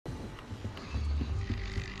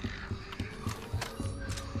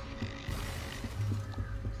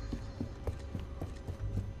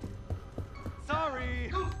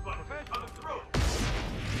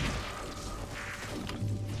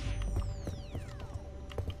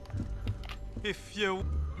If you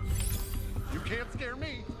can't scare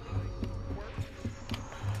me.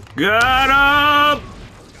 got him!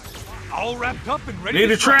 All wrapped up and ready.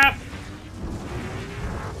 Need a trap.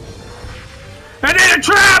 I need a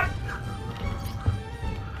trap.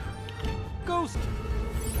 Ghost.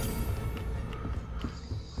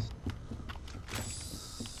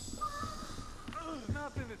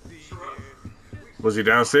 Nothing to see here. Was he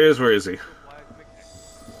downstairs? Where is he?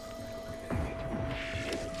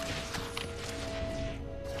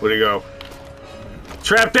 Where'd he go?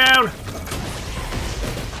 Trap down!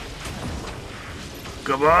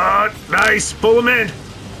 Come on! Nice! Pull him in!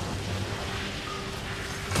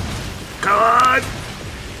 Come on!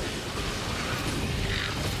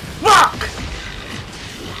 Fuck!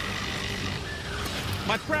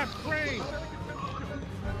 My trap frame.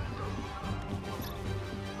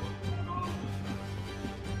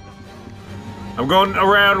 I'm going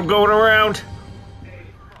around, I'm going around!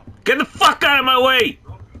 Get the fuck out of my way!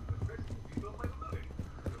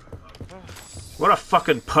 What a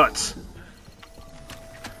fucking putz.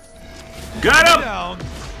 Got him! Down.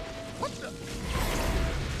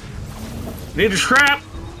 Need a trap!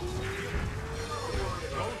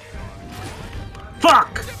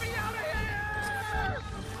 Fuck!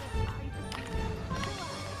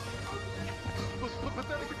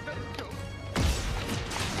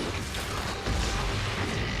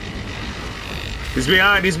 He's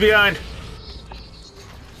behind, he's behind.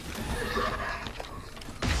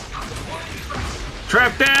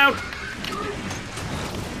 Trap down!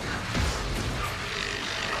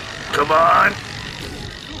 Come on!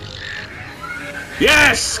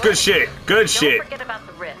 Yes! Good shit, good shit. Don't forget about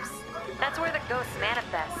the rifts. That's where the ghosts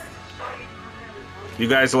manifest. You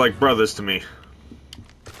guys are like brothers to me.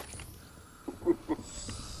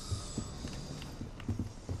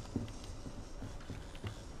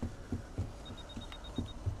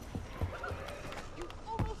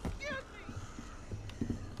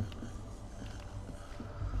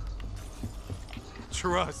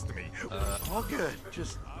 Trust me. All good.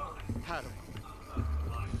 Just Had him.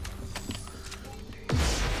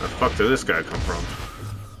 Where the fuck did this guy come from?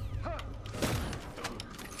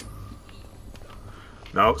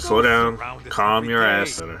 No, slow down. Calm your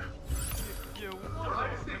ass.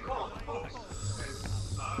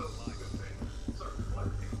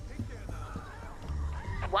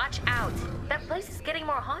 Watch out. That place is getting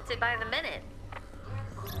more haunted by the minute.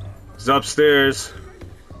 He's upstairs.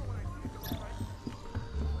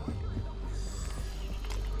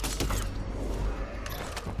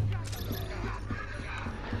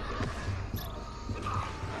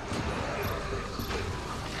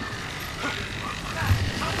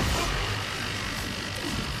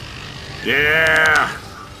 Yeah!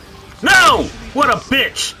 No! What a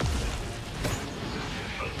bitch!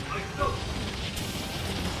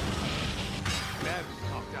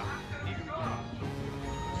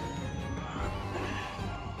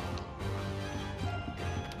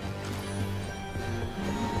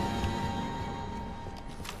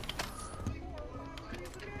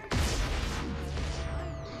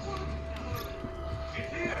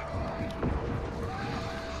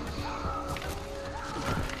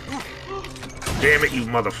 Damn it, you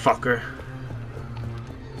motherfucker.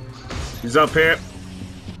 He's up here.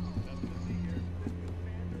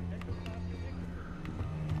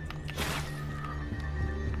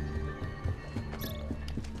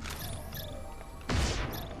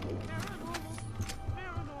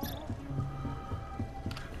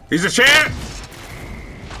 He's a chair.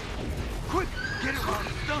 quick. Get it while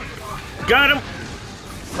it's done. Got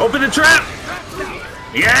him. Open the trap.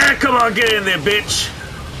 Yeah, come on, get in there, bitch.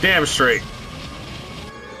 Damn straight.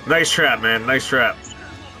 Nice trap, man. Nice trap.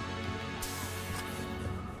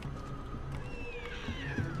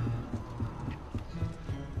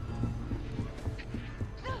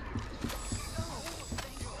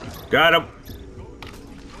 Got him.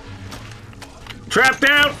 Trapped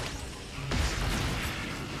out.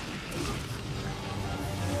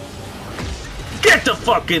 Get the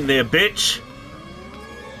fuck in there, bitch.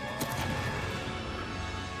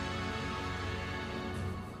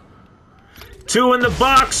 Two in the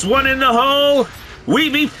box, one in the hole. We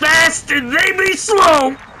be fast and they be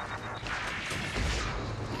slow.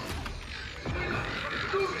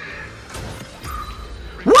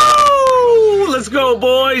 Woo! Let's go,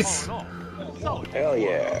 boys. Hell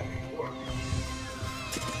yeah.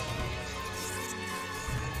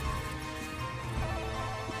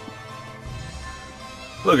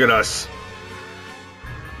 Look at us.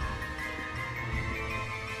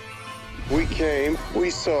 We came, we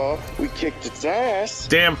saw, we kicked its ass.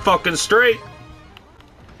 Damn fucking straight.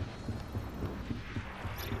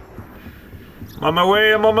 I'm on my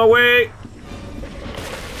way, I'm on my way.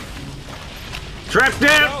 Trap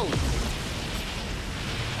down!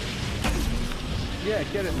 Yeah,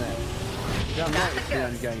 get in there. Damn right, it's the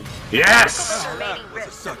end game. Yes! Remaining was a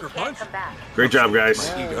rift, sucker so you can't punch. come back. Great job, guys.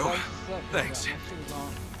 Ego. Thanks.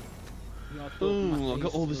 Oh, I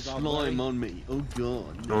got all the slime on me. Oh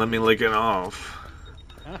god. Let me lick it off.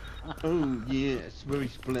 Oh yes, very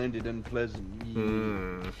splendid and pleasant.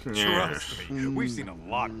 Yeah. Trust me, we've seen a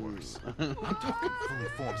lot worse. I'm talking fully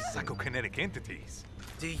formed psychokinetic entities.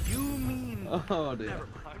 Do you mean... Oh dear. Never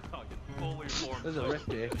mind, I'm talking fully formed... There's a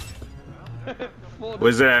rift here.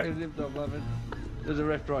 Where's that? There's a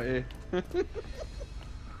rift right here.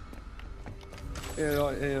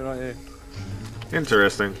 Right here.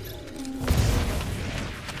 Interesting.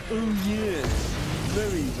 Oh yes,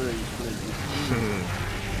 very, very splendid.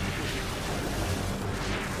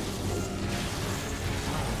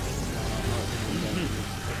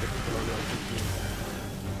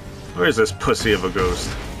 Where's this pussy of a ghost?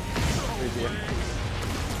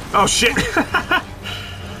 Oh shit!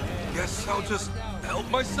 Guess I'll just help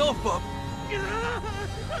myself up.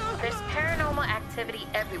 There's paranormal activity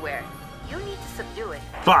everywhere. You need to subdue it.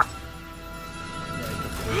 Fuck!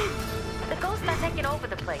 The ghosts are taking over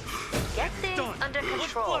the place. Get things under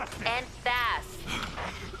control and fast.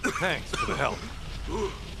 Thanks for the help.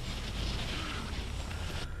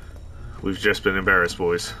 We've just been embarrassed,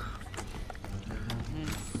 boys.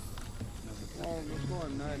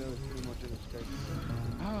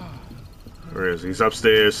 Where is he? He's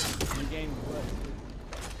upstairs.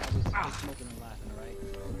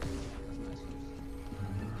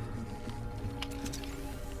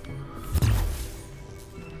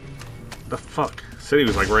 The fuck? Said he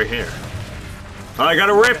was like right here. Oh, I got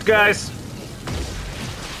a rift, guys.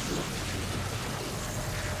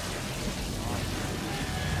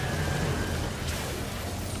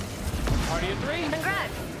 Party of three.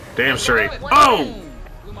 Congrats. Damn straight. Oh!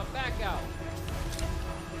 Blew my back out.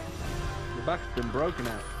 Your back's been broken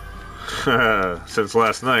out. Since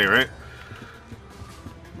last night, right?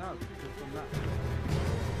 No, just from that.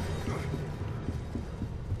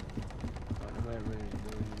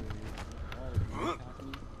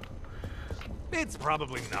 It's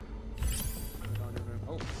probably not.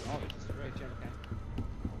 Oh, it's great, okay.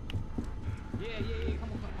 Yeah, come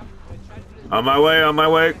on. Try to do this. On my way, on my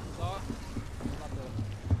way.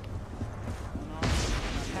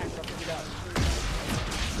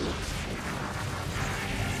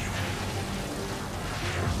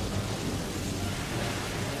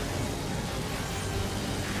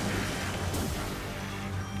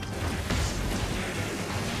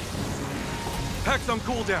 Pack's on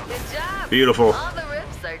cooldown. Good job. Beautiful. All the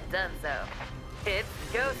rifts are done so. It's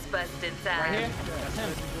Ghostbusters time.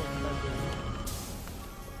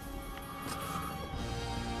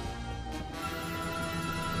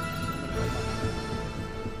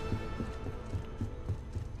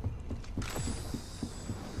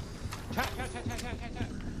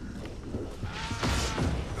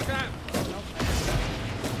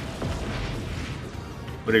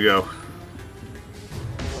 Where'd he go?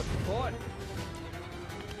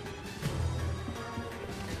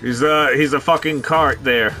 He's a fucking cart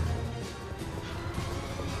there.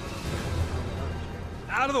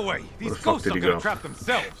 Out of the way. These Where the fuck ghosts did are he gonna go? trap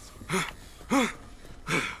themselves.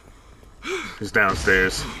 He's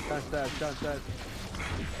downstairs. Downstairs.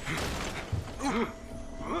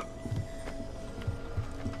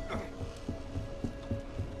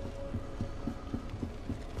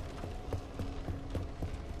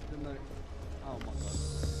 Oh my god.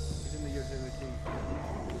 He's in the utility.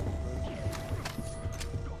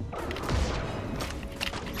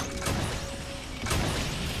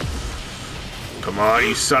 Come on,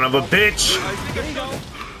 you son of a bitch! I think I know.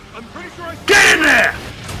 I'm pretty sure I Get in there!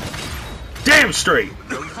 Damn straight!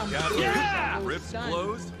 yeah! Rips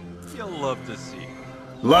closed. You'll love to see.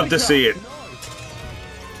 Love to see it.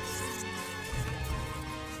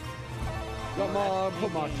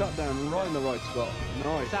 Put my shot down right in the right spot.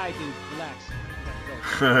 Nice. Side, dude.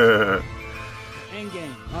 Relax. End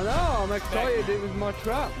game. I know, I'm excited. It was my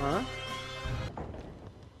trap, man.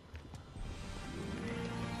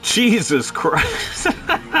 Jesus Christ.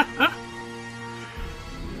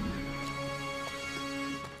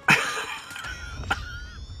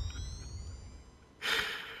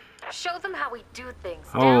 Show them how we do things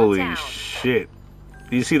Holy downtown. shit.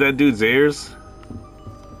 Do you see that dude's ears?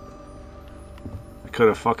 I could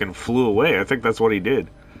have fucking flew away. I think that's what he did.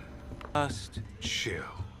 Just chill.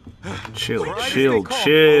 Chill, Try to stay chill, calm,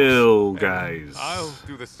 chill, folks. guys. I'll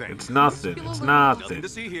do the same. It's nothing. It's Nothing nothing. to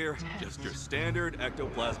see here. Just your standard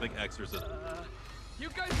ectoplasmic exorcism. You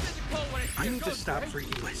guys did the call when I need to stop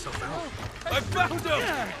freaking myself out. I found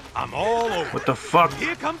him! I'm all over. What the fuck?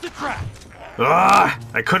 Here comes the trap. Ah!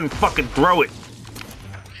 I couldn't fucking throw it.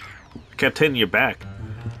 I kept hitting your back.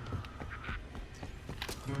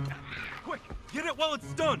 Quick, get it while it's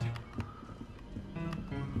stunned.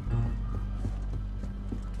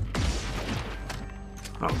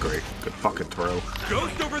 Oh, great. Good fucking throw.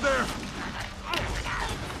 Ghost over there.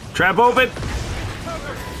 Trap open! But it's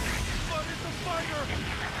a fighter.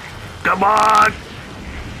 Come on!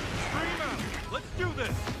 Scream out. Let's do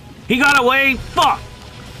this. He got away! Fuck!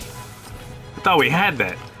 I thought we had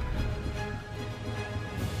that.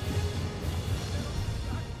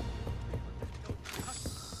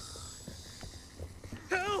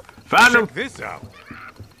 Help! Found him! Check this out.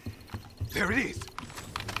 There it is.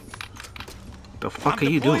 The fuck I'm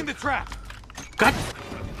are you deploying doing? the trap. God!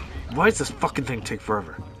 Why does this fucking thing take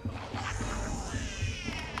forever?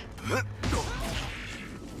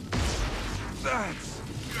 That's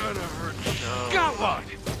gonna hurt. No. Got one.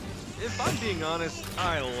 If I'm being honest,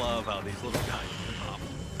 I love how these little guys pop.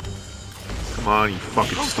 Come on, you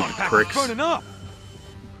fucking Ghost stupid pack is pricks. burning up.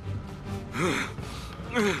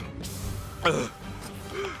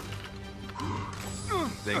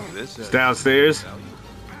 Think this It's downstairs.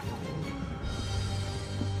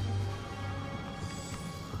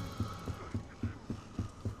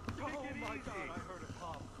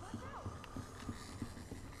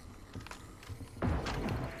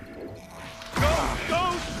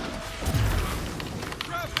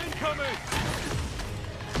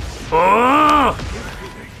 Oh!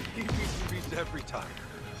 He beats every time.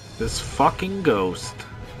 This fucking ghost.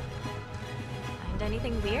 Find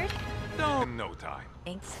anything weird? No, in no time.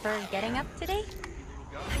 Thanks for getting up today.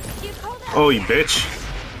 Do you call that? Oh, you bitch.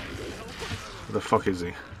 Where the fuck is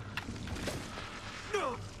he?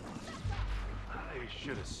 I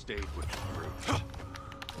should have stayed with the group.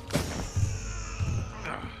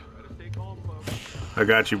 Better stay calm, folks. I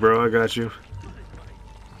got you, bro. I got you.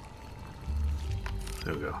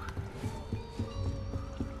 There we go.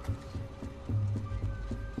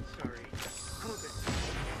 Sorry.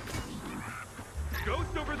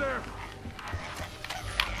 Ghost over there.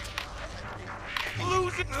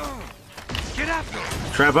 Lose it. Get after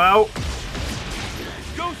him. Trap out.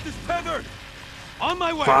 Ghost is tethered. On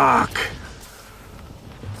my way. Fuck.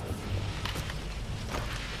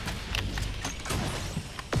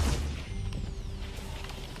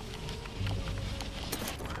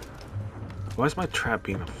 Why is my trap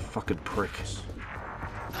being a fucking prick?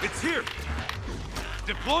 It's here.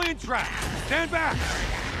 Deploying trap. Stand back.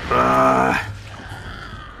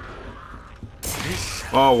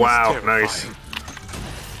 Oh wow, terrifying. nice.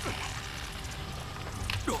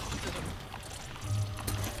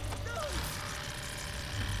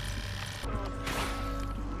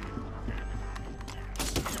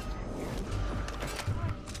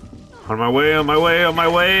 On my way, on my way, on my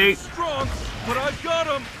way. Strong, but I've got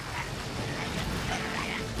him.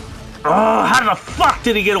 Oh, how the fuck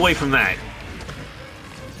did he get away from that?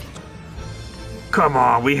 Come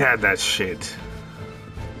on, we had that shit.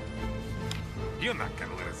 You're not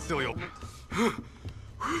gonna let a silly old...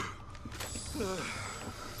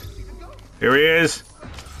 Here he is.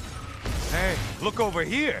 Hey, look over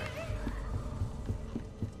here.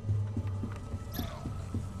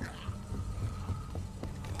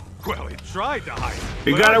 Well, he tried to hide.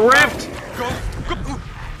 You but got I it ripped? Go.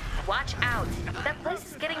 Watch out. That place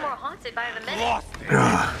is getting more haunted by the minute. Lost it.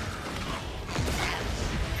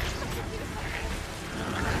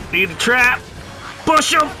 Need a trap.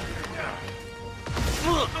 Push him.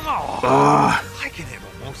 I can handle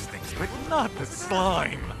most things, but not the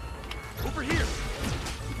slime. Over here.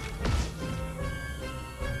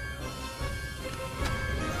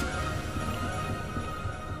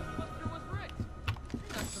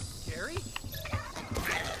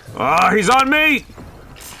 He's on me.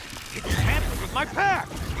 It tampered with my pack.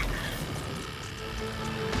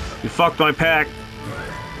 You fucked my pack.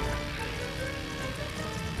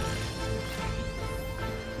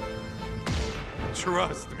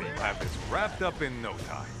 Trust me, I'll have this wrapped up in no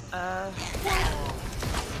time.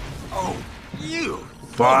 Oh, you!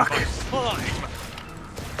 Fuck. Slime!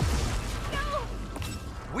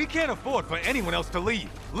 We can't afford for anyone else to leave.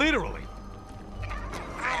 Literally.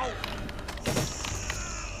 Ow!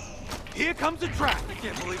 Here comes the trap. I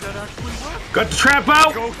can't believe that actually worked. Got the trap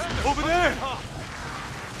out. Ghost over there.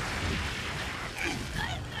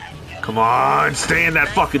 Come on, stay in that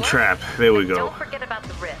fucking trap. There we go. Don't forget about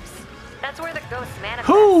the rifts. That's where the ghosts manifest.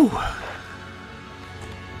 Whew.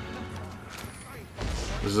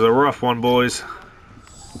 This is a rough one, boys.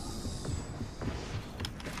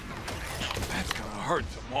 That's gonna hurt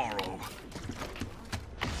tomorrow.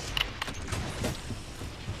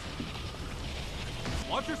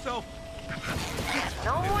 Watch yourself.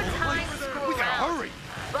 No more time to screw We gotta around. hurry.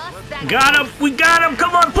 Bust that. Got him! We got him!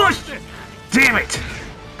 Come on, push! Damn it!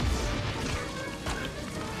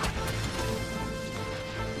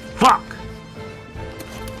 Fuck!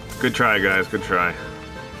 Good try, guys. Good try.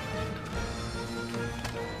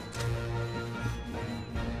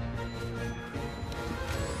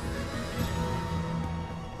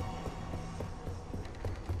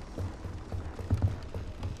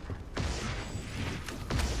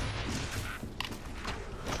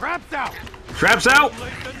 Trap's out. Traps out!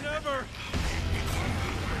 Late than never.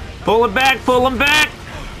 Pull him back! Pull him back!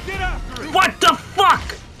 Get after it. What the fuck?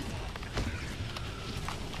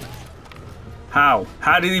 How?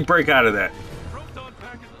 How did he break out of that? Proton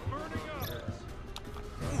pack is burning up.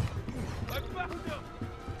 I found him.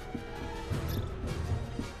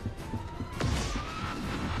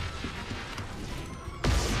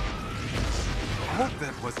 I hope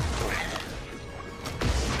that wasn't good.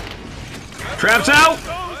 Traps out!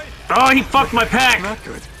 Oh, he fucked my pack! Not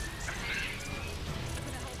good.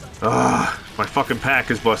 Ah, my fucking pack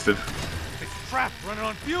is busted. It's trapped, running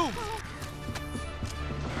on fumes.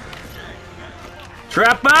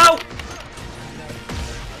 Trap out!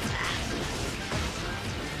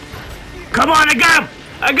 Come on, I got him!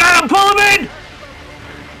 I got him! Pull him in!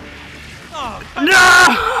 No!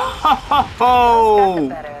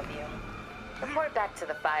 Better of you. Report back to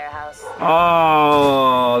the firehouse.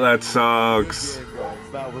 Oh, that sucks. Good game, guys.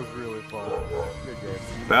 That was really fun. Good game.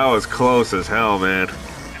 That was close as hell, man.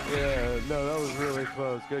 Yeah, no, that was really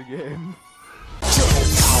close. Good game. Power,